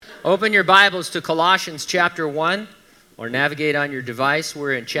Open your Bibles to Colossians chapter 1 or navigate on your device.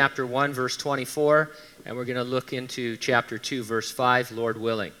 We're in chapter 1, verse 24, and we're going to look into chapter 2, verse 5, Lord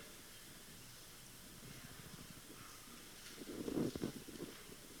willing.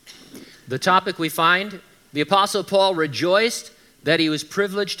 The topic we find, the Apostle Paul rejoiced that he was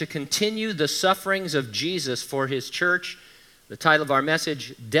privileged to continue the sufferings of Jesus for his church. The title of our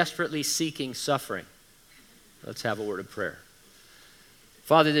message, Desperately Seeking Suffering. Let's have a word of prayer.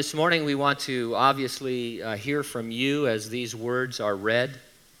 Father, this morning we want to obviously hear from you as these words are read.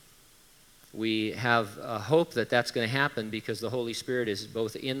 We have hope that that's going to happen because the Holy Spirit is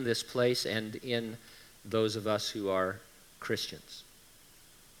both in this place and in those of us who are Christians.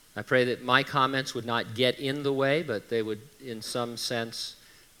 I pray that my comments would not get in the way, but they would, in some sense,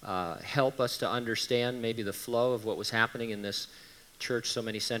 help us to understand maybe the flow of what was happening in this church so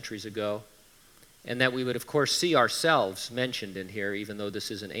many centuries ago. And that we would, of course, see ourselves mentioned in here, even though this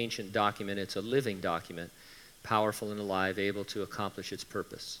is an ancient document, it's a living document, powerful and alive, able to accomplish its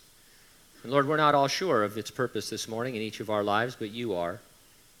purpose. And Lord, we're not all sure of its purpose this morning in each of our lives, but you are.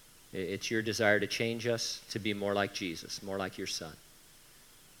 It's your desire to change us to be more like Jesus, more like your Son.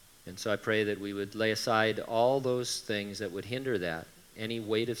 And so I pray that we would lay aside all those things that would hinder that, any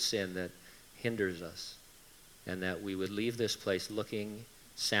weight of sin that hinders us, and that we would leave this place looking,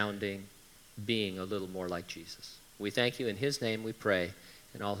 sounding, being a little more like Jesus. We thank you. In his name we pray.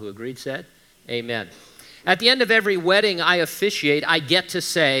 And all who agreed said, amen. At the end of every wedding I officiate, I get to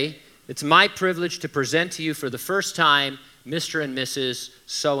say, it's my privilege to present to you for the first time Mr. and Mrs.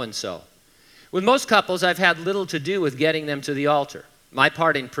 So-and-so. With most couples, I've had little to do with getting them to the altar. My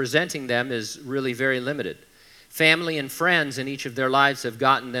part in presenting them is really very limited. Family and friends in each of their lives have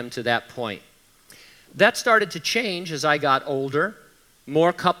gotten them to that point. That started to change as I got older.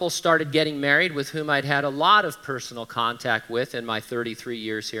 More couples started getting married with whom I'd had a lot of personal contact with in my 33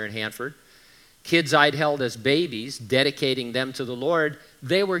 years here in Hanford. Kids I'd held as babies, dedicating them to the Lord,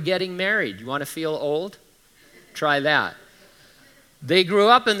 they were getting married. You want to feel old? Try that. They grew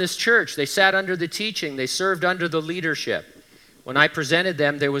up in this church. They sat under the teaching. They served under the leadership. When I presented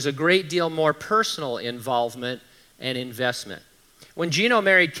them, there was a great deal more personal involvement and investment. When Gino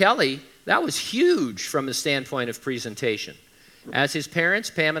married Kelly, that was huge from the standpoint of presentation. As his parents,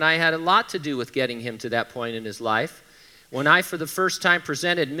 Pam and I had a lot to do with getting him to that point in his life. When I, for the first time,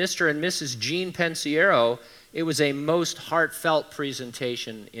 presented Mr. and Mrs. Gene Pensiero, it was a most heartfelt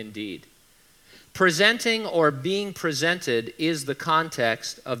presentation indeed. Presenting or being presented is the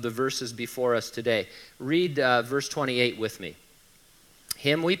context of the verses before us today. Read verse 28 with me.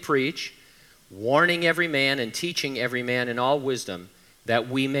 Him we preach, warning every man and teaching every man in all wisdom, that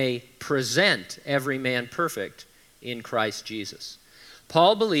we may present every man perfect in Christ Jesus.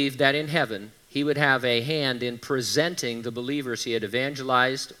 Paul believed that in heaven he would have a hand in presenting the believers he had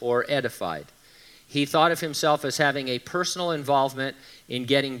evangelized or edified. He thought of himself as having a personal involvement in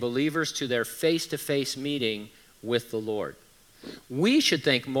getting believers to their face-to-face meeting with the Lord. We should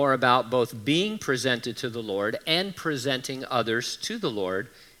think more about both being presented to the Lord and presenting others to the Lord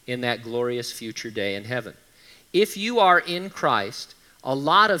in that glorious future day in heaven. If you are in Christ, a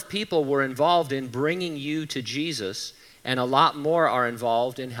lot of people were involved in bringing you to Jesus, and a lot more are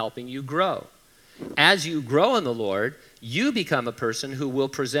involved in helping you grow. As you grow in the Lord, you become a person who will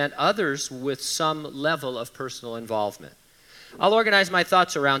present others with some level of personal involvement. I'll organize my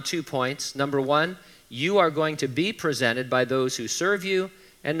thoughts around 2 points. Number 1, you are going to be presented by those who serve you,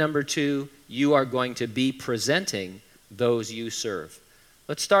 and number 2, you are going to be presenting those you serve.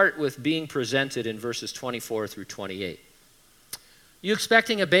 Let's start with being presented in verses 24 through 28. You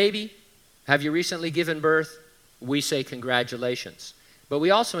expecting a baby? Have you recently given birth? We say congratulations. But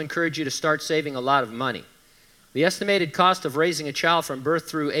we also encourage you to start saving a lot of money. The estimated cost of raising a child from birth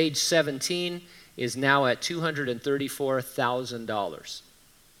through age 17 is now at $234,000.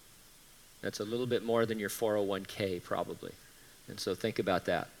 That's a little bit more than your 401k probably. And so think about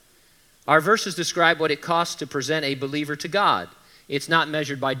that. Our verses describe what it costs to present a believer to God. It's not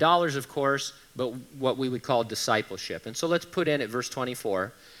measured by dollars, of course, but what we would call discipleship. And so let's put in at verse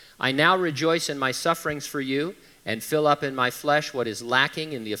 24. I now rejoice in my sufferings for you and fill up in my flesh what is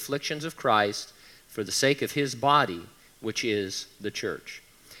lacking in the afflictions of Christ for the sake of his body, which is the church.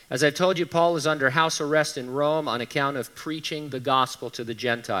 As I've told you, Paul is under house arrest in Rome on account of preaching the gospel to the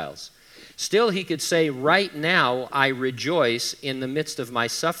Gentiles. Still, he could say, right now I rejoice in the midst of my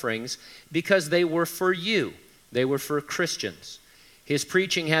sufferings because they were for you. They were for Christians. His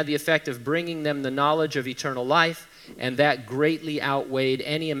preaching had the effect of bringing them the knowledge of eternal life, and that greatly outweighed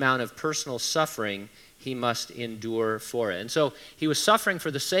any amount of personal suffering he must endure for it. And so he was suffering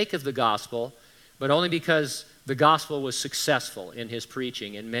for the sake of the gospel, but only because the gospel was successful in his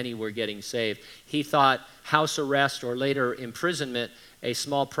preaching and many were getting saved. He thought house arrest or later imprisonment a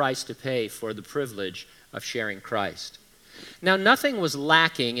small price to pay for the privilege of sharing Christ. Now, nothing was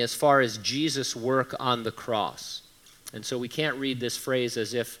lacking as far as Jesus' work on the cross. And so we can't read this phrase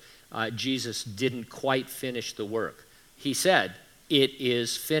as if Jesus didn't quite finish the work. He said, "It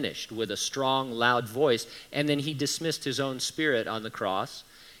is finished," with a strong, loud voice, and then he dismissed his own spirit on the cross.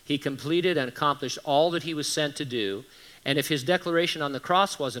 He completed and accomplished all that he was sent to do, and if his declaration on the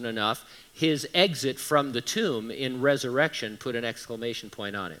cross wasn't enough, his exit from the tomb in resurrection put an exclamation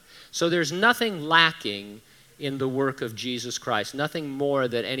point on it. So there's nothing lacking in the work of Jesus Christ, nothing more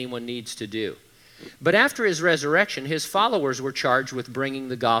that anyone needs to do. But after his resurrection, his followers were charged with bringing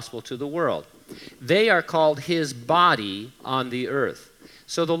the gospel to the world. They are called his body on the earth.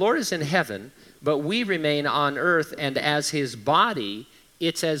 So the Lord is in heaven, but we remain on earth, and as his body,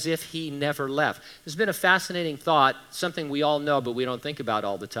 it's as if he never left. There's been a fascinating thought, something we all know, but we don't think about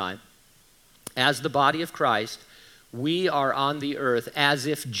all the time. As the body of Christ, we are on the earth as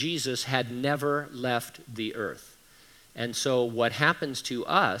if Jesus had never left the earth. And so what happens to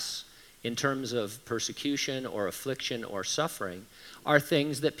us in terms of persecution or affliction or suffering are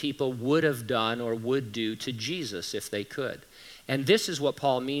things that people would have done or would do to Jesus if they could. And this is what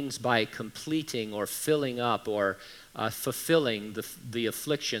Paul means by completing or filling up or fulfilling the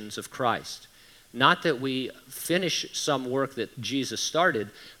afflictions of Christ. Not that we finish some work that Jesus started,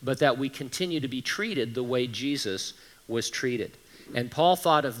 but that we continue to be treated the way Jesus was treated. And Paul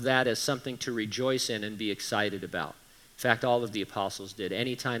thought of that as something to rejoice in and be excited about. In fact, all of the apostles did.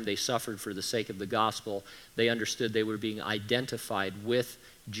 Anytime they suffered for the sake of the gospel, they understood they were being identified with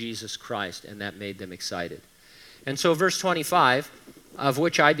Jesus Christ, and that made them excited. And so verse 25, of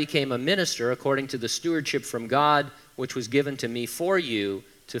which I became a minister according to the stewardship from God, which was given to me for you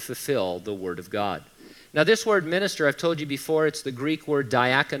to fulfill the word of God. Now this word minister, I've told you before, it's the Greek word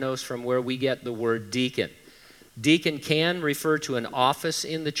diakonos, from where we get the word deacon. Deacon can refer to an office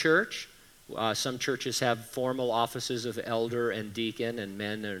in the church. Some churches have formal offices of elder and deacon, and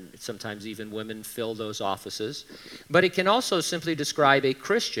men and sometimes even women fill those offices. But it can also simply describe a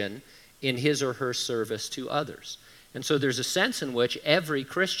Christian in his or her service to others. And so there's a sense in which every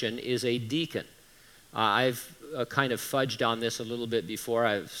Christian is a deacon. I've kind of fudged on this a little bit before.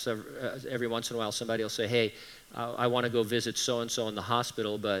 Every once in a while somebody will say, hey, I want to go visit so-and-so in the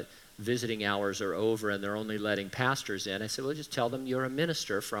hospital, but visiting hours are over and they're only letting pastors in. I said, well, just tell them you're a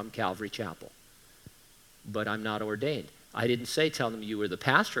minister from Calvary Chapel, but I'm not ordained. I didn't say tell them you were the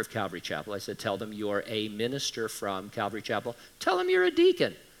pastor of Calvary Chapel. I said tell them you're a minister from Calvary Chapel. Tell them you're a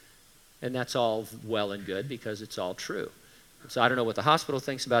deacon. And that's all well and good because it's all true. So I don't know what the hospital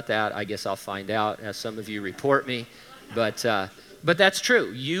thinks about that. I guess I'll find out as some of you report me. But that's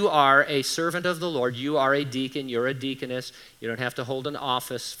true. You are a servant of the Lord. You are a deacon. You're a deaconess. You don't have to hold an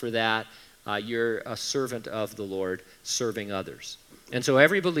office for that. You're a servant of the Lord serving others. And so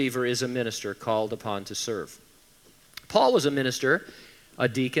every believer is a minister called upon to serve. Paul was a minister, a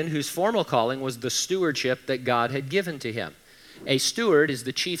deacon, whose formal calling was the stewardship that God had given to him. A steward is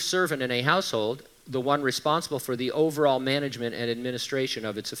the chief servant in a household, the one responsible for the overall management and administration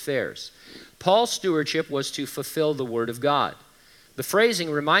of its affairs. Paul's stewardship was to fulfill the word of God. The phrasing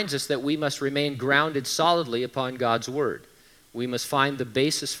reminds us that we must remain grounded solidly upon God's word. We must find the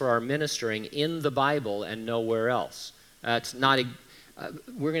basis for our ministering in the Bible and nowhere else. We're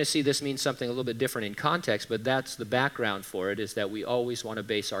going to see this means something a little bit different in context, but that's the background for it, is that we always want to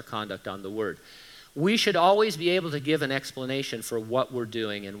base our conduct on the word. We should always be able to give an explanation for what we're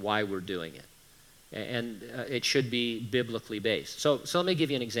doing and why we're doing it. And it should be biblically based. So let me give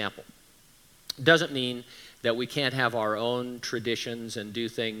you an example. It doesn't mean that we can't have our own traditions and do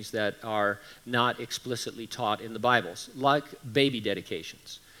things that are not explicitly taught in the Bibles, like baby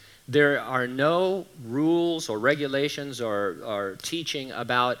dedications. There are no rules or regulations or teaching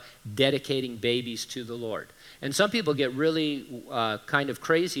about dedicating babies to the Lord. And some people get really kind of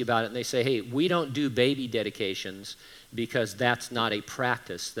crazy about it, and they say, hey, we don't do baby dedications because that's not a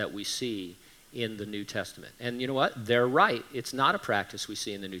practice that we see in the New Testament. And you know what? They're right. It's not a practice we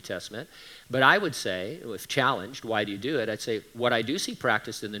see in the New Testament. But I would say, if challenged, why do you do it? I'd say what I do see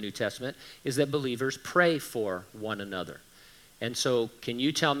practiced in the New Testament is that believers pray for one another. And so can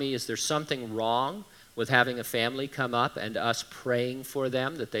you tell me, is there something wrong with having a family come up and us praying for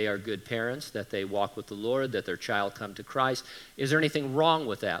them, that they are good parents, that they walk with the Lord, that their child come to Christ? Is there anything wrong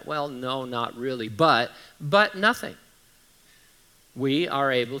with that? Well, no, not really, but nothing. We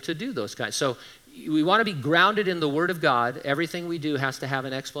are able to do those kinds. So we want to be grounded in the Word of God. Everything we do has to have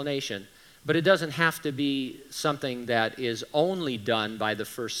an explanation, but it doesn't have to be something that is only done by the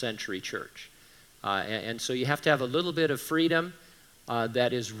first century church. And so you have to have a little bit of freedom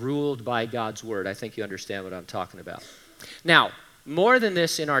that is ruled by God's word. I think you understand what I'm talking about. Now, more than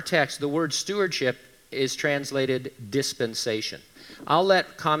this in our text, the word stewardship is translated dispensation. I'll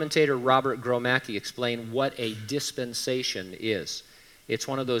let commentator Robert Gromacki explain what a dispensation is. It's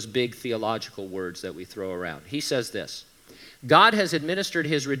one of those big theological words that we throw around. He says this: God has administered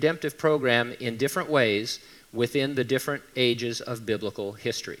his redemptive program in different ways within the different ages of biblical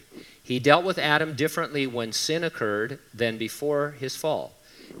history. He dealt with Adam differently when sin occurred than before his fall.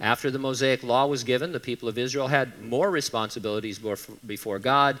 After the Mosaic law was given, the people of Israel had more responsibilities before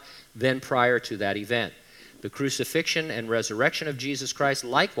God than prior to that event. The crucifixion and resurrection of Jesus Christ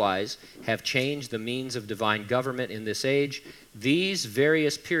likewise have changed the means of divine government in this age. These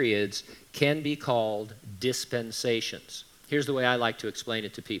various periods can be called dispensations. Here's the way I like to explain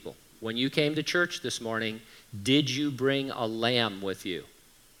it to people. When you came to church this morning, did you bring a lamb with you?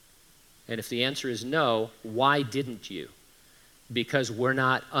 And if the answer is no, why didn't you? Because we're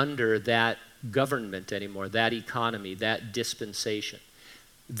not under that government anymore, that economy, that dispensation.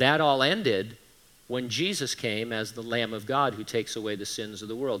 That all ended when Jesus came as the Lamb of God who takes away the sins of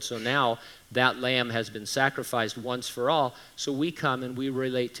the world. So now that lamb has been sacrificed once for all, so we come and we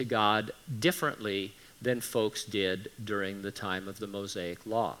relate to God differently than folks did during the time of the Mosaic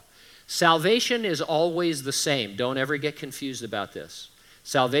law. Salvation is always the same. Don't ever get confused about this.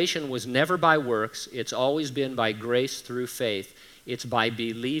 Salvation was never by works. It's always been by grace through faith. It's by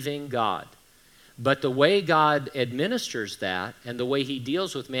believing God. But the way God administers that and the way he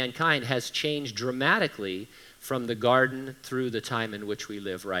deals with mankind has changed dramatically from the garden through the time in which we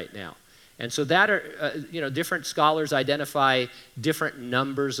live right now. And so that are, different scholars identify different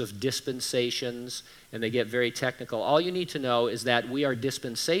numbers of dispensations, and they get very technical. All you need to know is that we are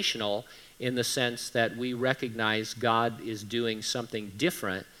dispensational in the sense that we recognize God is doing something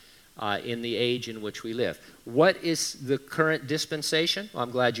different in the age in which we live. What is the current dispensation? Well, I'm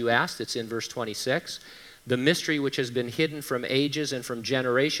glad you asked. It's in verse 26. The mystery which has been hidden from ages and from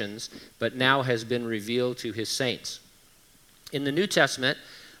generations, but now has been revealed to his saints. In the New Testament,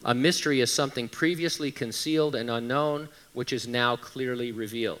 a mystery is something previously concealed and unknown, which is now clearly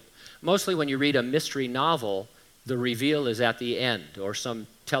revealed. Mostly when you read a mystery novel, the reveal is at the end, or some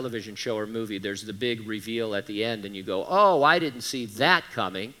television show or movie, there's the big reveal at the end, and you go, oh, I didn't see that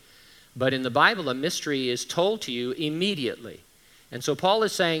coming. But in the Bible, a mystery is told to you immediately. And so Paul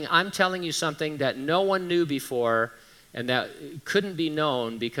is saying, I'm telling you something that no one knew before and that couldn't be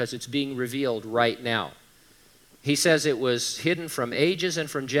known because it's being revealed right now. He says it was hidden from ages and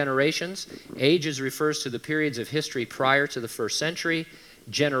from generations. Ages refers to the periods of history prior to the first century.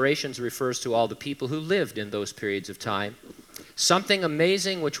 Generations refers to all the people who lived in those periods of time. Something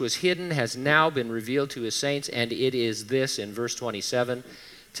amazing which was hidden has now been revealed to his saints, and it is this in verse 27.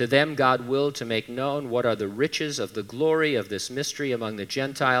 To them God willed to make known what are the riches of the glory of this mystery among the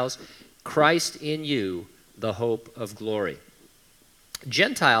Gentiles, Christ in you, the hope of glory.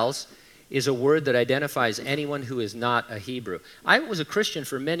 Gentiles is a word that identifies anyone who is not a Hebrew. I was a Christian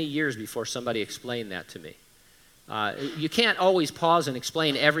for many years before somebody explained that to me. You can't always pause and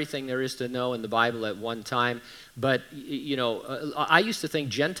explain everything there is to know in the Bible at one time, but I used to think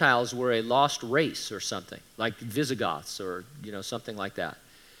Gentiles were a lost race or something, like Visigoths or something like that.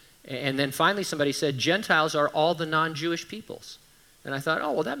 And then finally somebody said, Gentiles are all the non-Jewish peoples. And I thought,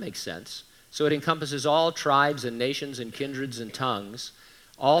 oh, well, that makes sense. So it encompasses all tribes and nations and kindreds and tongues,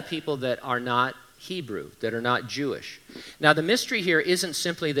 all people that are not Hebrew, that are not Jewish. Now, the mystery here isn't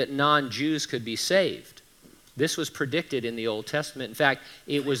simply that non-Jews could be saved. This was predicted in the Old Testament. In fact,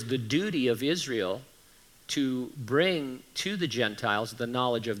 it was the duty of Israel to bring to the Gentiles the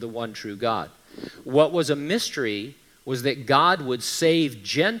knowledge of the one true God. What was a mystery was that God would save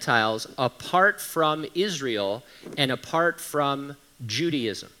Gentiles apart from Israel and apart from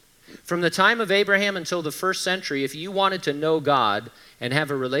Judaism. From the time of Abraham until the first century, if you wanted to know God and have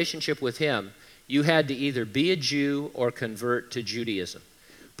a relationship with him, you had to either be a Jew or convert to Judaism.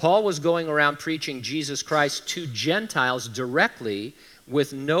 Paul was going around preaching Jesus Christ to Gentiles directly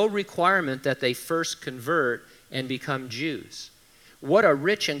with no requirement that they first convert and become Jews. What a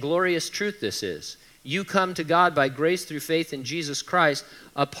rich and glorious truth this is. You come to God by grace through faith in Jesus Christ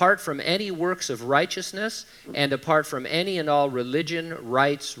apart from any works of righteousness and apart from any and all religion,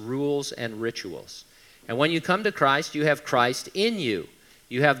 rites, rules, and rituals. And when you come to Christ, you have Christ in you.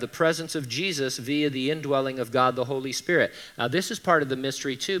 You have the presence of Jesus via the indwelling of God the Holy Spirit. Now, this is part of the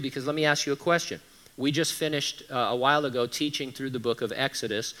mystery, too, because let me ask you a question. We just finished a while ago teaching through the book of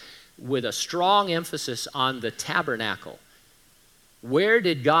Exodus with a strong emphasis on the tabernacle. Where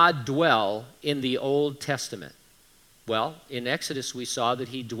did God dwell in the Old Testament? Well, in Exodus we saw that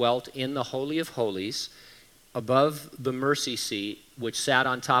he dwelt in the Holy of Holies above the mercy seat, which sat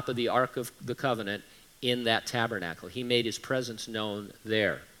on top of the Ark of the Covenant in that tabernacle. He made his presence known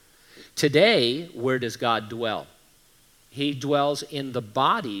there. Today, where does God dwell? He dwells in the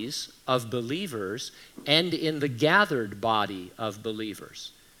bodies of believers and in the gathered body of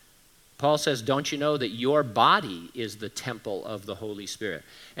believers. Paul says, don't you know that your body is the temple of the Holy Spirit?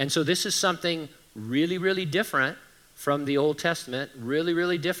 And so this is something really, really different from the Old Testament, really,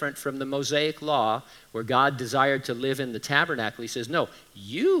 really different from the Mosaic Law, where God desired to live in the tabernacle. He says, no,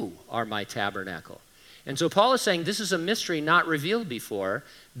 you are my tabernacle. And so Paul is saying this is a mystery not revealed before,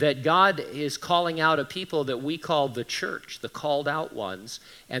 that God is calling out a people that we call the church, the called out ones,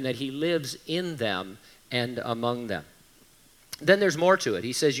 and that he lives in them and among them. Then there's more to it.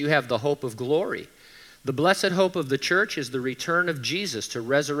 He says you have the hope of glory. The blessed hope of the church is the return of Jesus to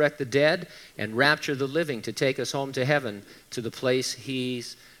resurrect the dead and rapture the living, to take us home to heaven, to the place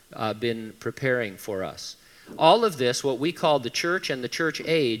he's been preparing for us. All of this, what we call the church and the church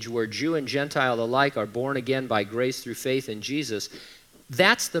age, where Jew and Gentile alike are born again by grace through faith in Jesus,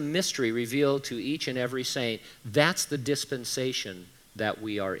 that's the mystery revealed to each and every saint. That's the dispensation that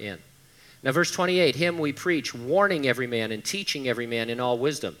we are in. Now, verse 28, him we preach, warning every man and teaching every man in all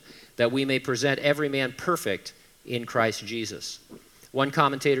wisdom, that we may present every man perfect in Christ Jesus. One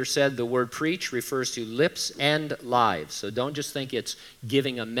commentator said the word preach refers to lips and lives. So don't just think it's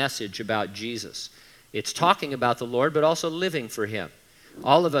giving a message about Jesus. It's talking about the Lord, but also living for him.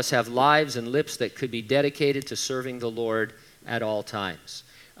 All of us have lives and lips that could be dedicated to serving the Lord at all times.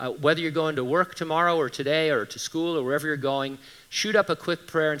 Whether you're going to work tomorrow or today or to school or wherever you're going, shoot up a quick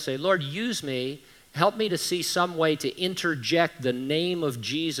prayer and say, Lord, use me. Help me to see some way to interject the name of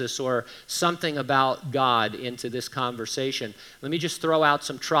Jesus or something about God into this conversation. Let me just throw out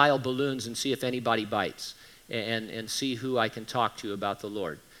some trial balloons and see if anybody bites and see who I can talk to about the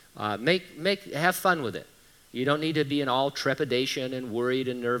Lord. Have fun with it. You don't need to be in all trepidation and worried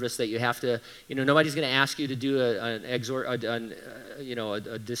and nervous that you have to, nobody's going to ask you to do a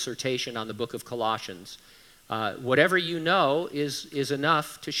dissertation on the book of Colossians. Whatever you know is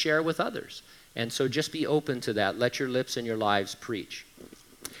enough to share with others. And so just be open to that. Let your lips and your lives preach.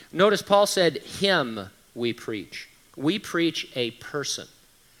 Notice Paul said, him we preach. We preach a person.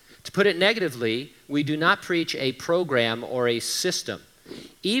 To put it negatively, we do not preach a program or a system.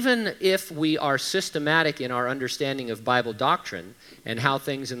 Even if we are systematic in our understanding of Bible doctrine and how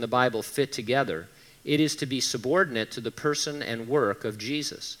things in the Bible fit together, it is to be subordinate to the person and work of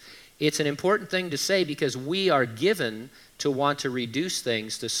Jesus. It's an important thing to say because we are given to want to reduce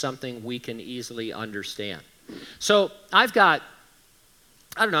things to something we can easily understand. So I've got,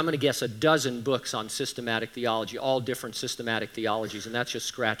 I'm going to guess a dozen books on systematic theology, all different systematic theologies, and that's just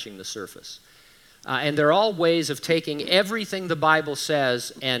scratching the surface. And they're all ways of taking everything the Bible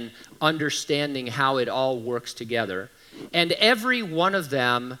says and understanding how it all works together. And every one of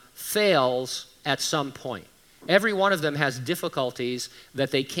them fails at some point. Every one of them has difficulties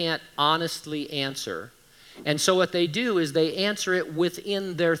that they can't honestly answer. And so what they do is they answer it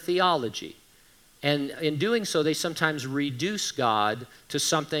within their theology. And in doing so, they sometimes reduce God to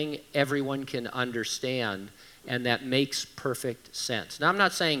something everyone can understand and that makes perfect sense. Now, I'm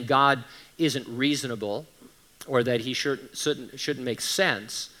not saying God isn't reasonable or that he shouldn't make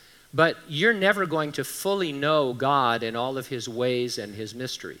sense, but you're never going to fully know God and all of his ways and his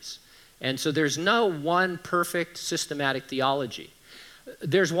mysteries. And so there's no one perfect systematic theology.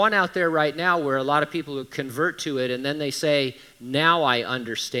 There's one out there right now where a lot of people convert to it and then they say, now I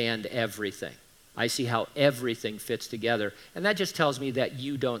understand everything. I see how everything fits together. And that just tells me that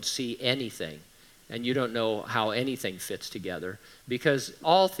you don't see anything and you don't know how anything fits together, because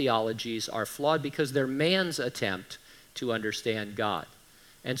all theologies are flawed because they're man's attempt to understand God.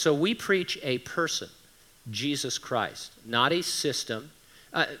 And so we preach a person, Jesus Christ, not a system.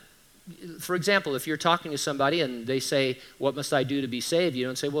 For example, if you're talking to somebody and they say, what must I do to be saved? You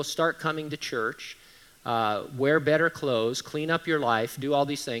don't say, well, start coming to church, wear better clothes, clean up your life, do all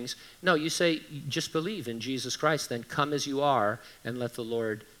these things. No, you say, just believe in Jesus Christ, then come as you are and let the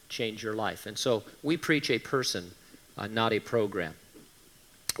Lord change your life. And so we preach a person, not a program.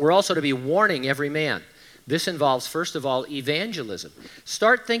 We're also to be warning every man. This involves, first of all, evangelism.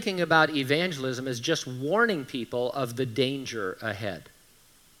 Start thinking about evangelism as just warning people of the danger ahead.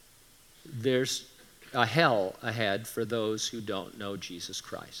 There's a hell ahead for those who don't know Jesus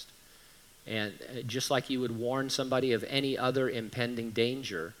Christ. And just like you would warn somebody of any other impending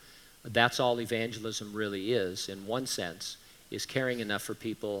danger, that's all evangelism really is, in one sense, is caring enough for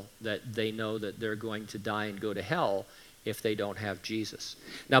people that they know that they're going to die and go to hell, if they don't have Jesus.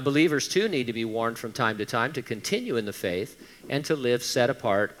 Now, believers too need to be warned from time to time to continue in the faith and to live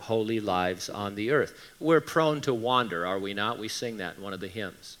set-apart, holy lives on the earth. We're prone to wander, are we not? We sing that in one of the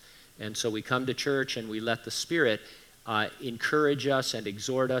hymns. And so we come to church and we let the Spirit encourage us and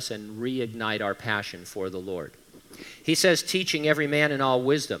exhort us and reignite our passion for the Lord. He says, teaching every man in all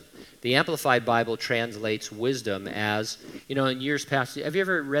wisdom. The Amplified Bible translates wisdom as, in years past, have you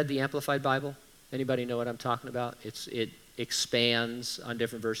ever read the Amplified Bible? Anybody know what I'm talking about? It expands on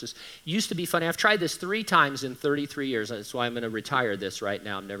different verses. Used to be funny. I've tried this 3 times in 33 years. That's why I'm going to retire this right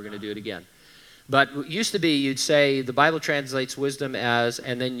now. I'm never going to do it again. But it used to be you'd say the Bible translates wisdom as,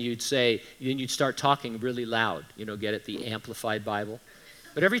 and then you'd start talking really loud. Get it? The Amplified Bible.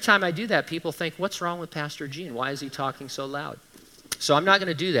 But every time I do that, people think, what's wrong with Pastor Gene? Why is he talking so loud? So I'm not going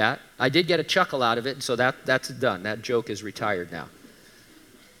to do that. I did get a chuckle out of it, and so that's done. That joke is retired now.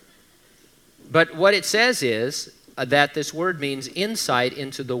 But what it says is that this word means insight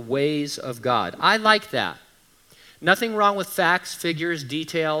into the ways of God. I like that. Nothing wrong with facts, figures,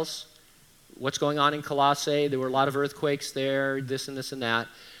 details. What's going on in Colossae? There were a lot of earthquakes there, this and this and that.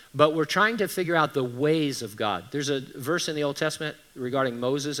 But we're trying to figure out the ways of God. There's a verse in the Old Testament regarding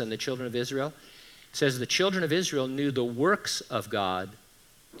Moses and the children of Israel. It says the children of Israel knew the works of God,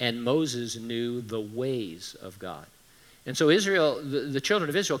 and Moses knew the ways of God. And so Israel, the children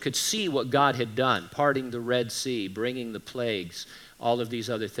of Israel could see what God had done, parting the Red Sea, bringing the plagues, all of these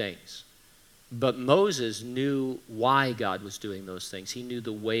other things. But Moses knew why God was doing those things. He knew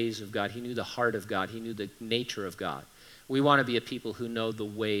the ways of God. He knew the heart of God. He knew the nature of God. We want to be a people who know the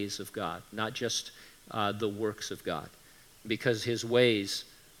ways of God, not just the works of God, because his ways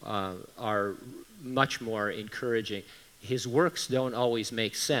are much more encouraging. His works don't always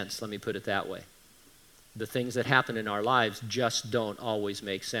make sense, let me put it that way. The things that happen in our lives just don't always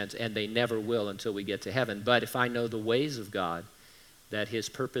make sense, and they never will until we get to heaven. But if I know the ways of God, that his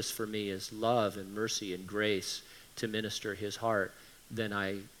purpose for me is love and mercy and grace to minister his heart, then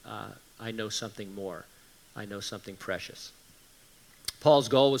I know something more. I know something precious. Paul's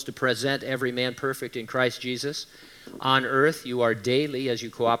goal was to present every man perfect in Christ Jesus. On earth, you are daily, as you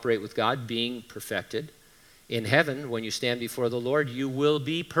cooperate with God, being perfected. In heaven, when you stand before the Lord, you will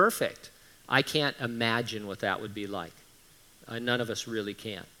be perfect. I can't imagine what that would be like. None of us really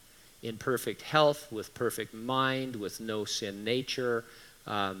can. In perfect health, with perfect mind, with no sin nature,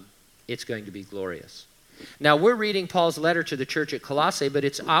 it's going to be glorious. Now, we're reading Paul's letter to the church at Colossae, but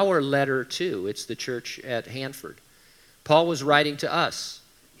it's our letter too. It's the church at Hanford. Paul was writing to us.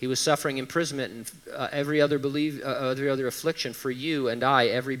 He was suffering imprisonment and every other affliction for you and I,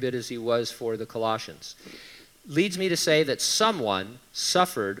 every bit as he was for the Colossians. Leads me to say that someone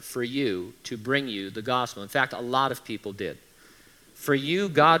suffered for you to bring you the gospel. In fact, a lot of people did. For you,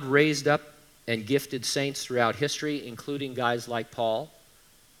 God raised up and gifted saints throughout history, including guys like Paul.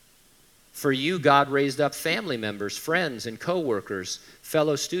 For you, God raised up family members, friends, and co-workers,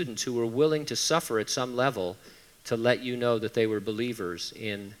 fellow students who were willing to suffer at some level to let you know that they were believers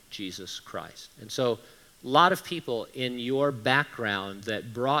in Jesus Christ. And so a lot of people in your background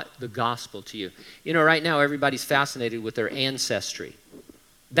that brought the gospel to you. Right now everybody's fascinated with their ancestry.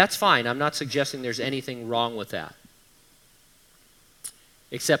 That's fine. I'm not suggesting there's anything wrong with that.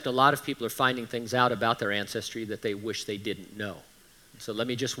 Except a lot of people are finding things out about their ancestry that they wish they didn't know. So let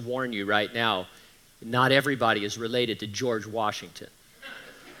me just warn you right now, not everybody is related to George Washington.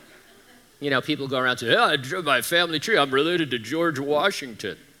 People go around and say, I drew my family tree. I'm related to George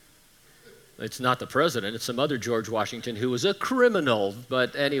Washington. It's not the president. It's some other George Washington who was a criminal.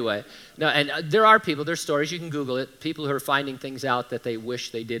 But anyway, no, and there are people, there's stories, you can Google it, people who are finding things out that they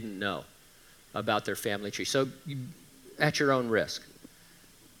wish they didn't know about their family tree. So at your own risk.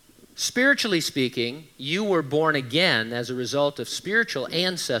 Spiritually speaking, you were born again as a result of spiritual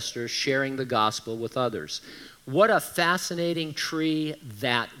ancestors sharing the gospel with others. What a fascinating tree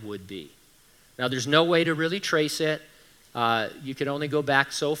that would be. Now, there's no way to really trace it. You could only go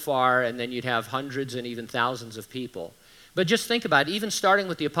back so far, and then you'd have hundreds and even thousands of people. But just think about it, even starting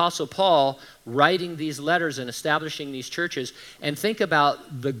with the Apostle Paul writing these letters and establishing these churches, and think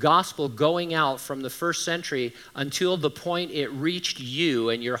about the gospel going out from the first century until the point it reached you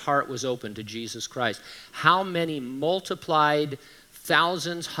and your heart was open to Jesus Christ. How many multiplied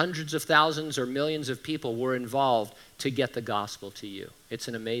thousands, hundreds of thousands, or millions of people were involved to get the gospel to you? It's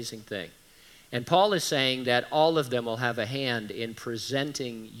an amazing thing. And Paul is saying that all of them will have a hand in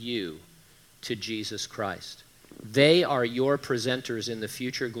presenting you to Jesus Christ. They are your presenters in the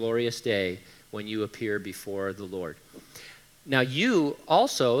future glorious day when you appear before the Lord. Now you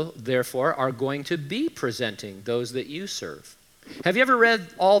also, therefore, are going to be presenting those that you serve. Have you ever read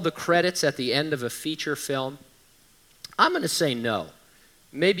all the credits at the end of a feature film? I'm going to say no.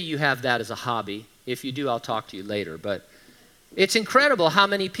 Maybe you have that as a hobby. If you do, I'll talk to you later. But it's incredible how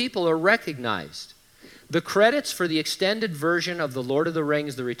many people are recognized. The credits for the extended version of The Lord of the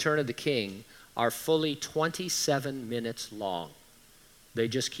Rings, The Return of the King, are fully 27 minutes long. They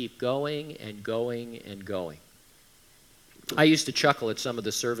just keep going and going and going. I used to chuckle at some of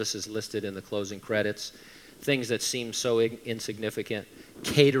the services listed in the closing credits, things that seem so insignificant.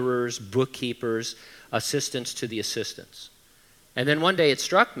 Caterers, bookkeepers, assistants to the assistants. And then one day it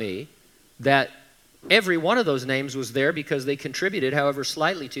struck me that every one of those names was there because they contributed, however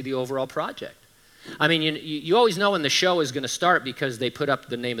slightly, to the overall project. I mean, you always know when the show is going to start because they put up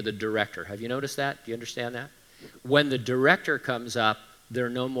the name of the director. Have you noticed that? Do you understand that? When the director comes up, there are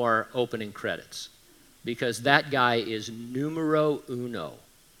no more opening credits because that guy is numero uno.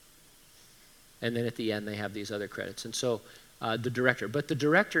 And then at the end, they have these other credits. And so the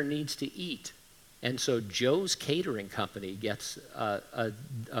director needs to eat. And so Joe's Catering Company gets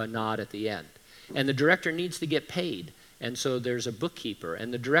a nod at the end. And the director needs to get paid. And so there's a bookkeeper.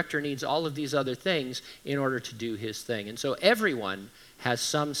 And the director needs all of these other things in order to do his thing. And so everyone has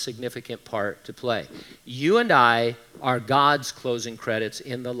some significant part to play. You and I are God's closing credits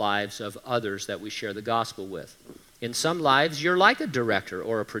in the lives of others that we share the gospel with. In some lives, you're like a director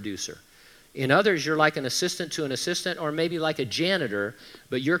or a producer. In others, you're like an assistant to an assistant or maybe like a janitor,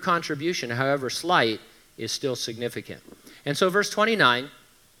 but your contribution, however slight, is still significant. And so verse 29,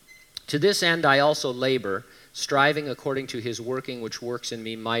 to this end I also labor, striving according to his working which works in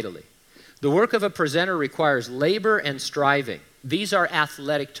me mightily. The work of a presenter requires labor and striving. These are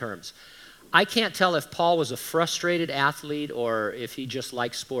athletic terms. I can't tell if Paul was a frustrated athlete or if he just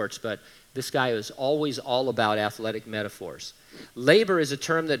liked sports, but this guy was always all about athletic metaphors. Labor is a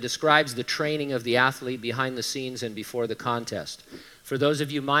term that describes the training of the athlete behind the scenes and before the contest. For those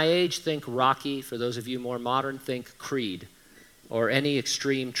of you my age, think Rocky. For those of you more modern, think Creed or any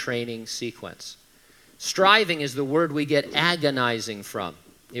extreme training sequence. Striving is the word we get agonizing from.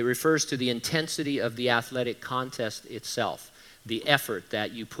 It refers to the intensity of the athletic contest itself, the effort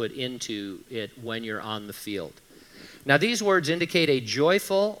that you put into it when you're on the field. Now, these words indicate a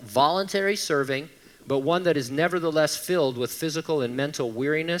joyful, voluntary serving, but one that is nevertheless filled with physical and mental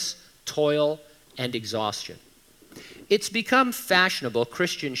weariness, toil, and exhaustion. It's become fashionable,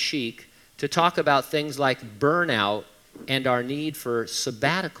 Christian chic, to talk about things like burnout and our need for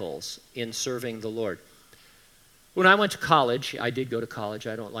sabbaticals in serving the Lord. When I went to college, I did go to college.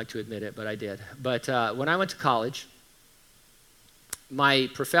 I don't like to admit it, but I did. But when I went to college, my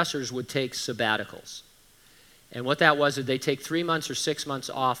professors would take sabbaticals. And what that was, is they'd take 3 months or 6 months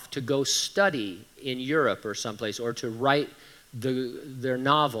off to go study in Europe or someplace, or to write their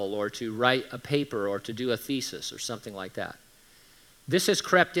novel, or to write a paper, or to do a thesis, or something like that. This has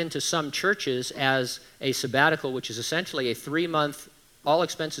crept into some churches as a sabbatical, which is essentially a 3-month, all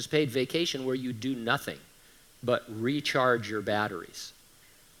expenses paid vacation where you do nothing but recharge your batteries.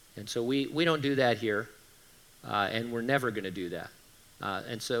 And so we don't do that here, and we're never going to do that.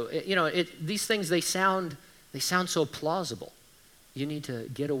 And so, these things, they sound so plausible. You need to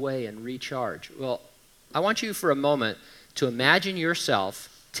get away and recharge. Well, I want you for a moment to imagine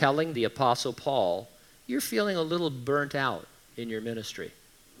yourself telling the Apostle Paul, you're feeling a little burnt out in your ministry.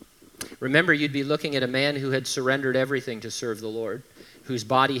 Remember, you'd be looking at a man who had surrendered everything to serve the Lord, whose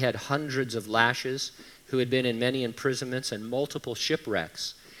body had hundreds of lashes, who had been in many imprisonments and multiple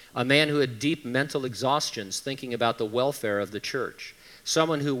shipwrecks, a man who had deep mental exhaustions thinking about the welfare of the church,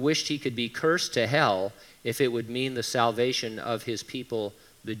 someone who wished he could be cursed to hell if it would mean the salvation of his people,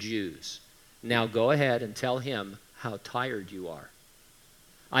 the Jews. Now go ahead and tell him how tired you are.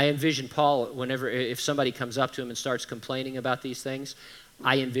 I envision Paul, if somebody comes up to him and starts complaining about these things,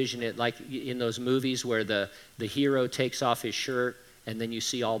 I envision it like in those movies where the hero takes off his shirt and then you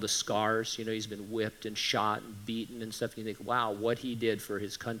see all the scars. He's been whipped and shot and beaten and stuff. And you think, wow, what he did for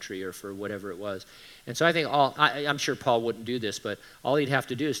his country or for whatever it was. And so I think I'm sure Paul wouldn't do this, but all he'd have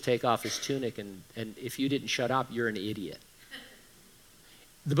to do is take off his tunic, and if you didn't shut up, you're an idiot.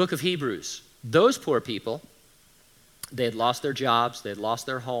 The book of Hebrews, those poor people, they had lost their jobs, they had lost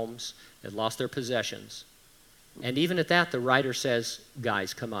their homes, they had lost their possessions. And even at that, the writer says,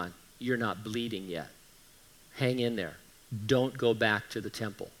 guys, come on, you're not bleeding yet. Hang in there. Don't go back to the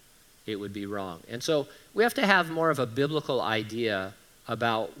temple. It would be wrong. And so we have to have more of a biblical idea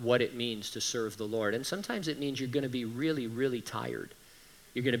about what it means to serve the Lord. And sometimes it means you're going to be really, really tired.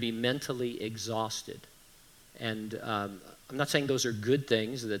 You're going to be mentally exhausted. And I'm not saying those are good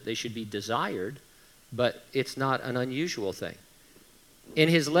things, that they should be desired, but it's not an unusual thing. In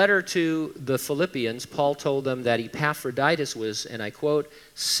his letter to the Philippians, Paul told them that Epaphroditus was, and I quote,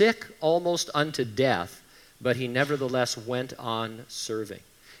 sick almost unto death, but he nevertheless went on serving.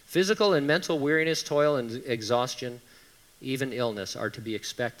 Physical and mental weariness, toil, and exhaustion, even illness, are to be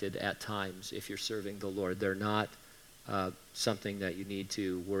expected at times if you're serving the Lord. They're not something that you need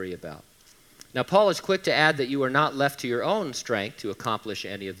to worry about. Now, Paul is quick to add that you are not left to your own strength to accomplish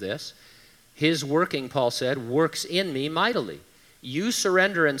any of this. His working, Paul said, works in me mightily. You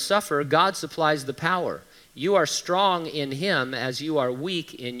surrender and suffer, God supplies the power. You are strong in him as you are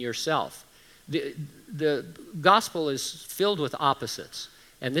weak in yourself. The gospel is filled with opposites,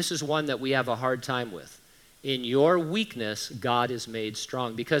 and this is one that we have a hard time with. In your weakness, God is made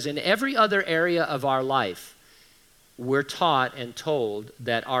strong, because in every other area of our life, we're taught and told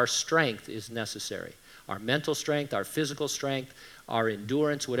that our strength is necessary. Our mental strength, our physical strength, our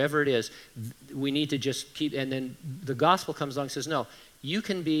endurance, whatever it is, we need to just keep, and then the gospel comes along and says, no, you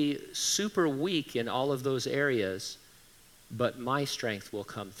can be super weak in all of those areas, but my strength will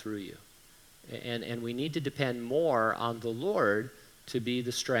come through you. And we need to depend more on the Lord to be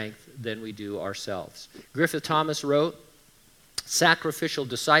the strength than we do ourselves. Griffith Thomas wrote, sacrificial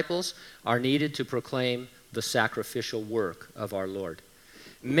disciples are needed to proclaim the sacrificial work of our Lord.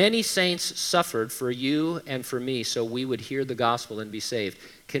 Many saints suffered for you and for me so we would hear the gospel and be saved.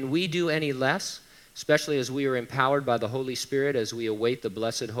 Can we do any less, especially as we are empowered by the Holy Spirit as we await the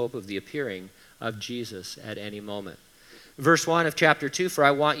blessed hope of the appearing of Jesus at any moment? Verse 1 of chapter 2, for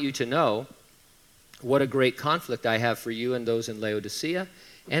I want you to know what a great conflict I have for you and those in Laodicea,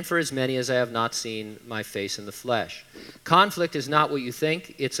 and for as many as I have not seen my face in the flesh. Conflict is not what you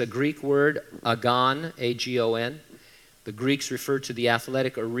think. It's a Greek word, agon, A-G-O-N. The Greeks referred to the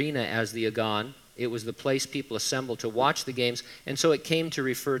athletic arena as the agon. It was the place people assembled to watch the games, and so it came to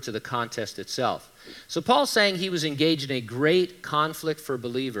refer to the contest itself. So Paul's saying he was engaged in a great conflict for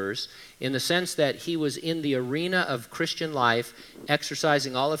believers in the sense that he was in the arena of Christian life,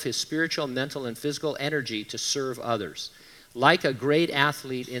 exercising all of his spiritual, mental, and physical energy to serve others. Like a great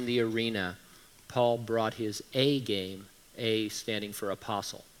athlete in the arena, Paul brought his A game, A standing for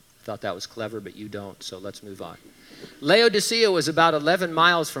apostle. I thought that was clever, but you don't, so let's move on. Laodicea was about 11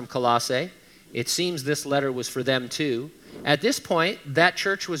 miles from Colossae. It seems this letter was for them too. At this point, that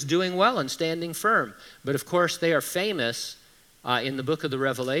church was doing well and standing firm. But of course, they are famous in the book of the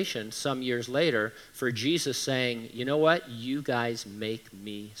Revelation some years later for Jesus saying, you know what? You guys make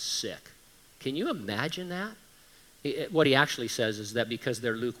me sick. Can you imagine that? What he actually says is that because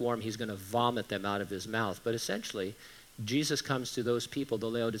they're lukewarm, he's going to vomit them out of his mouth. But essentially, Jesus comes to those people, the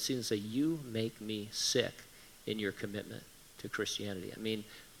Laodiceans, and say, you make me sick in your commitment to Christianity. I mean,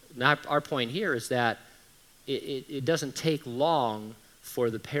 our point here is that it doesn't take long for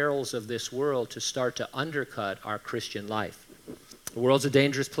the perils of this world to start to undercut our Christian life. The world's a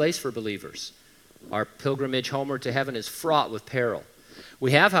dangerous place for believers. Our pilgrimage homeward to heaven is fraught with peril.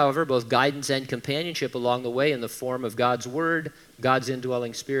 We have, however, both guidance and companionship along the way in the form of God's Word, God's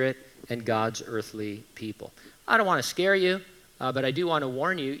indwelling Spirit, and God's earthly people. I don't want to scare you, but I do want to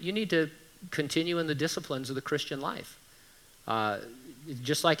warn you, you need to continue in the disciplines of the Christian life.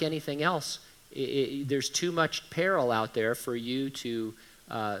 Just like anything else, there's too much peril out there for you to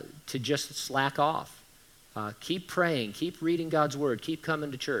just slack off. Keep praying, keep reading God's Word, keep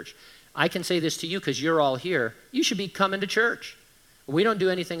coming to church. I can say this to you because you're all here. You should be coming to church. We don't do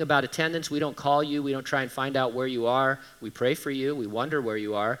anything about attendance. We don't call you. We don't try and find out where you are. We pray for you. We wonder where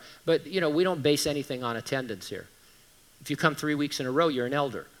you are. But, we don't base anything on attendance here. If you come 3 weeks in a row, you're an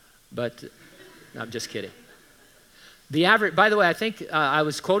elder. But no, I'm just kidding. The average, by the way, I think I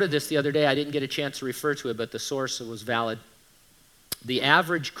was quoted this the other day. I didn't get a chance to refer to it, but the source was valid. The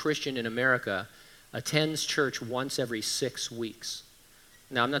average Christian in America attends church once every 6 weeks.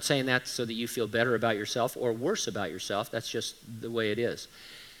 Now, I'm not saying that so that you feel better about yourself or worse about yourself. That's just the way it is.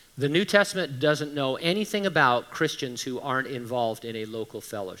 The New Testament doesn't know anything about Christians who aren't involved in a local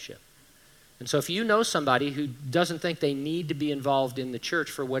fellowship. And so if you know somebody who doesn't think they need to be involved in the church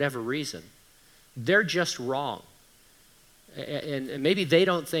for whatever reason, they're just wrong. And maybe they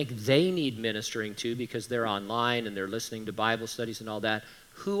don't think they need ministering to because they're online and they're listening to Bible studies and all that.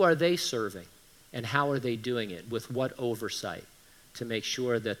 Who are they serving? And how are they doing it? With what oversight? To make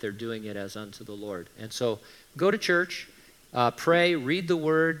sure that they're doing it as unto the Lord. And so go to church, pray, read the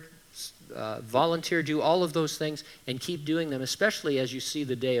Word, volunteer, do all of those things, and keep doing them, especially as you see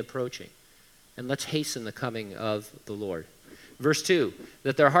the day approaching. And let's hasten the coming of the Lord. Verse 2,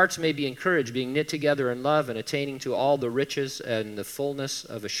 that their hearts may be encouraged, being knit together in love and attaining to all the riches and the fullness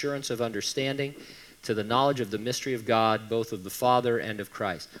of assurance of understanding, to the knowledge of the mystery of God, both of the Father and of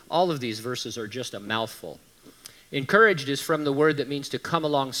Christ. All of these verses are just a mouthful. Encouraged is from the word that means to come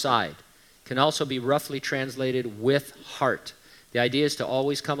alongside. Can also be roughly translated with heart. The idea is to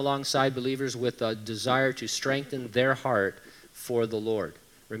always come alongside believers with a desire to strengthen their heart for the Lord.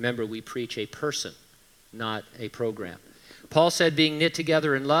 Remember, we preach a person, not a program. Paul said being knit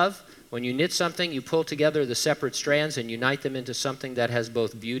together in love. When you knit something, you pull together the separate strands and unite them into something that has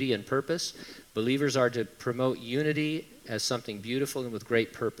both beauty and purpose. Believers are to promote unity as something beautiful and with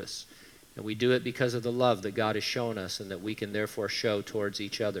great purpose. And we do it because of the love that God has shown us and that we can therefore show towards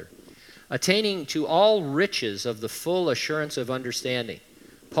each other. Attaining to all riches of the full assurance of understanding.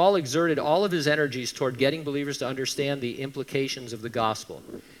 Paul exerted all of his energies toward getting believers to understand the implications of the gospel.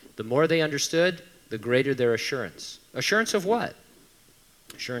 The more they understood, the greater their assurance. Assurance of what?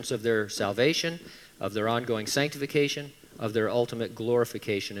 Assurance of their salvation, of their ongoing sanctification, of their ultimate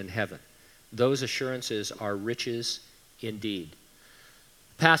glorification in heaven. Those assurances are riches indeed.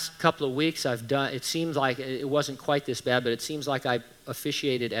 Past couple of weeks it seems like it wasn't quite this bad, but it seems like I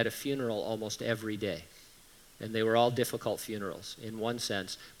officiated at a funeral almost every day. And they were all difficult funerals in one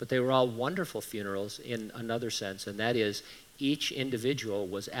sense, but they were all wonderful funerals in another sense, and that is each individual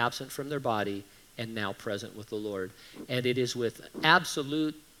was absent from their body and now present with the Lord. And it is with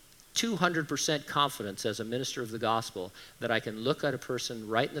absolute 200% confidence as a minister of the gospel that I can look at a person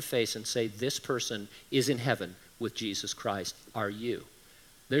right in the face and say, this person is in heaven with Jesus Christ. Are you?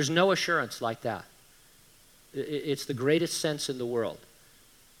 There's no assurance like that. It's the greatest sense in the world.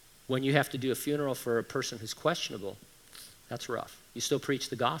 When you have to do a funeral for a person who's questionable, that's rough. You still preach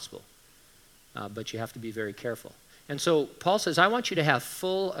the gospel, but you have to be very careful. And so Paul says, I want you to have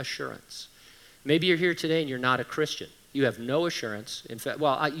full assurance. Maybe you're here today and you're not a Christian. You have no assurance. In fact,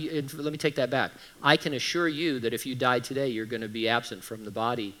 let me take that back. I can assure you that if you died today, you're going to be absent from the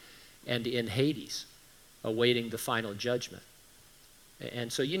body and in Hades, awaiting the final judgment.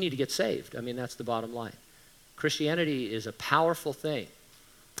 And so you need to get saved. I mean, that's the bottom line. Christianity is a powerful thing.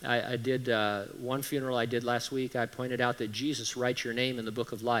 I did one funeral I did last week. I pointed out that Jesus writes your name in the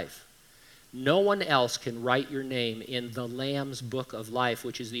book of life. No one else can write your name in the Lamb's book of life,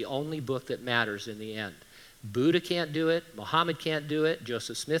 which is the only book that matters in the end. Buddha can't do it. Muhammad can't do it.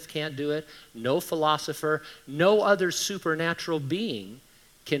 Joseph Smith can't do it. No philosopher, no other supernatural being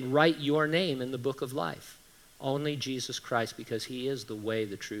can write your name in the book of life. Only Jesus Christ, because he is the way,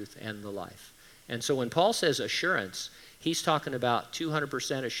 the truth, and the life. And so when Paul says assurance, he's talking about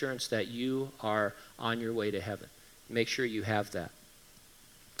 200% assurance that you are on your way to heaven. Make sure you have that.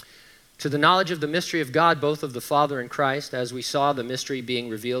 To the knowledge of the mystery of God, both of the Father and Christ, as we saw, the mystery being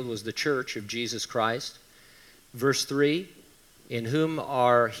revealed was the church of Jesus Christ. Verse 3, in whom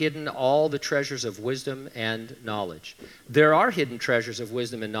are hidden all the treasures of wisdom and knowledge. There are hidden treasures of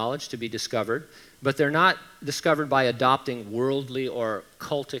wisdom and knowledge to be discovered, but they're not discovered by adopting worldly or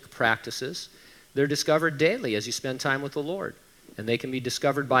cultic practices. They're discovered daily as you spend time with the Lord. And they can be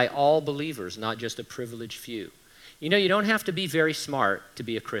discovered by all believers, not just a privileged few. You know, you don't have to be very smart to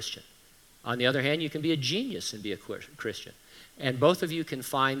be a Christian. On the other hand, you can be a genius and be a Christian. And both of you can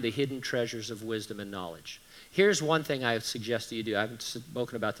find the hidden treasures of wisdom and knowledge. Here's one thing I would suggest that you do. I haven't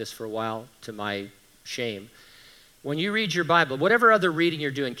spoken about this for a while, to my shame. When you read your Bible, whatever other reading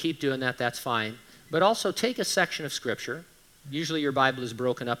you're doing, keep doing that, that's fine. But also take a section of Scripture. Usually your Bible is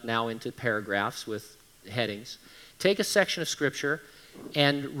broken up now into paragraphs with headings. Take a section of Scripture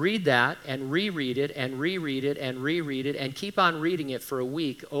and read that and reread it and reread it and reread it and keep on reading it for a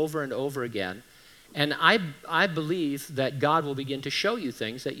week over and over again. And I believe that God will begin to show you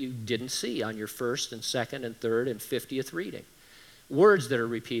things that you didn't see on your first and second and third and 50th reading. Words that are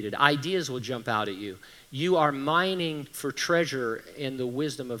repeated, ideas will jump out at you. You are mining for treasure in the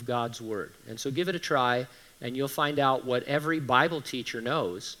wisdom of God's Word. And so give it a try, and you'll find out what every Bible teacher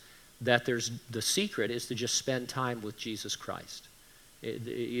knows, that the secret is to just spend time with Jesus Christ.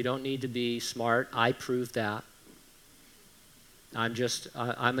 You don't need to be smart. I proved that.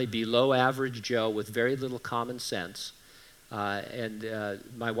 I'm a below average Joe with very little common sense. And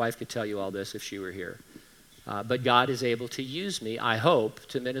my wife could tell you all this if she were here. But God is able to use me, I hope,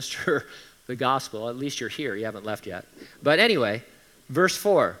 to minister the gospel. At least you're here. You haven't left yet. But anyway, verse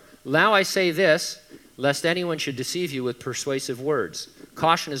 4. Now I say this, lest anyone should deceive you with persuasive words.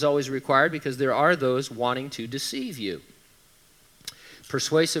 Caution is always required because there are those wanting to deceive you.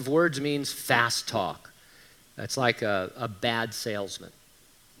 Persuasive words means fast talk. That's like a bad salesman.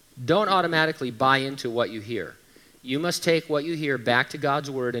 Don't automatically buy into what you hear. You must take what you hear back to God's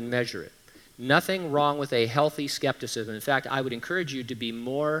Word and measure it. Nothing wrong with a healthy skepticism. In fact, I would encourage you to be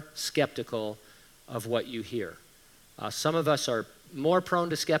more skeptical of what you hear. Some of us are more prone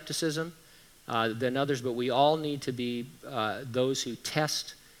to skepticism than others, but we all need to be those who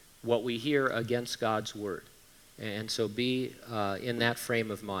test what we hear against God's Word. And so be in that frame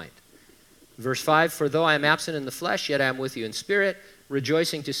of mind. Verse 5, for though I am absent in the flesh, yet I am with you in spirit,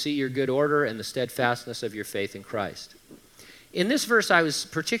 rejoicing to see your good order and the steadfastness of your faith in Christ. In this verse, I was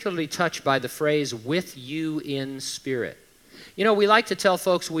particularly touched by the phrase, with you in spirit. You know, we like to tell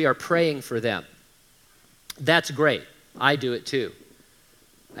folks we are praying for them. That's great. I do it too.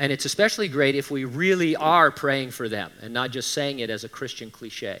 And it's especially great if we really are praying for them and not just saying it as a Christian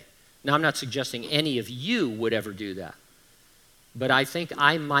cliche. Now, I'm not suggesting any of you would ever do that. But I think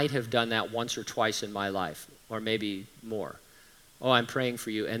I might have done that once or twice in my life, or maybe more. Oh, I'm praying for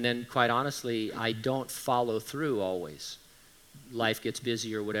you. And then, quite honestly, I don't follow through always. Life gets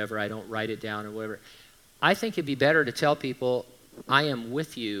busy or whatever. I don't write it down or whatever. I think it'd be better to tell people, I am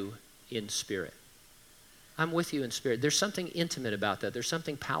with you in spirit. I'm with you in spirit. There's something intimate about that. There's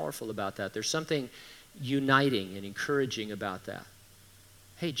something powerful about that. There's something uniting and encouraging about that.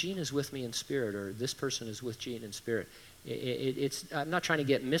 Hey, Gene is with me in spirit, or this person is with Gene in spirit. I'm not trying to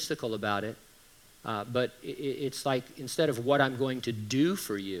get mystical about it, but it's like instead of what I'm going to do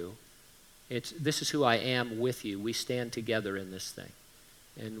for you, this is who I am with you. We stand together in this thing.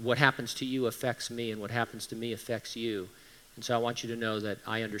 And what happens to you affects me, and what happens to me affects you. And so I want you to know that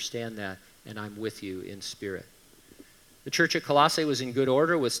I understand that, and I'm with you in spirit. The church at Colossae was in good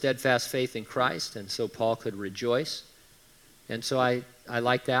order with steadfast faith in Christ, and so Paul could rejoice. And so I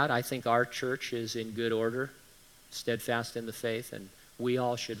like that. I think our church is in good order, steadfast in the faith, and we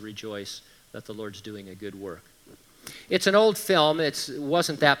all should rejoice that the Lord's doing a good work. It's an old film. It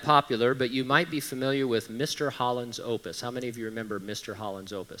wasn't that popular, but you might be familiar with Mr. Holland's Opus. How many of you remember Mr.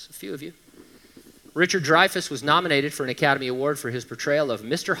 Holland's Opus? A few of you. Richard Dreyfuss was nominated for an Academy Award for his portrayal of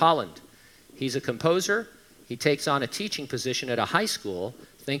Mr. Holland. He's a composer. He takes on a teaching position at a high school,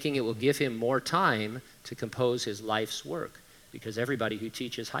 thinking it will give him more time to compose his life's work, because everybody who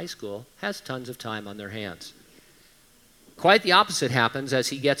teaches high school has tons of time on their hands. Quite the opposite happens as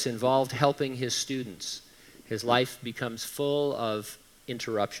he gets involved helping his students. His life becomes full of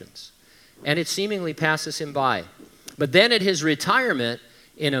interruptions, and it seemingly passes him by. But then at his retirement,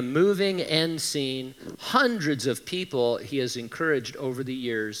 in a moving end scene, hundreds of people he has encouraged over the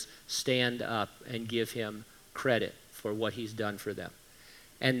years stand up and give him credit for what he's done for them.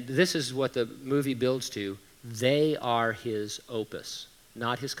 And this is what the movie builds to. They are his opus,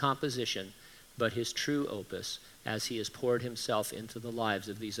 not his composition, but his true opus, as he has poured himself into the lives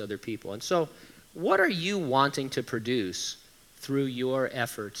of these other people. And so, what are you wanting to produce through your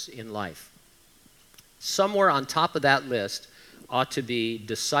efforts in life? Somewhere on top of that list ought to be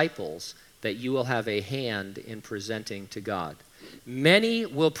disciples that you will have a hand in presenting to God. Many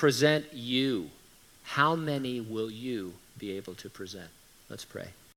will present you. How many will you be able to present? Let's pray.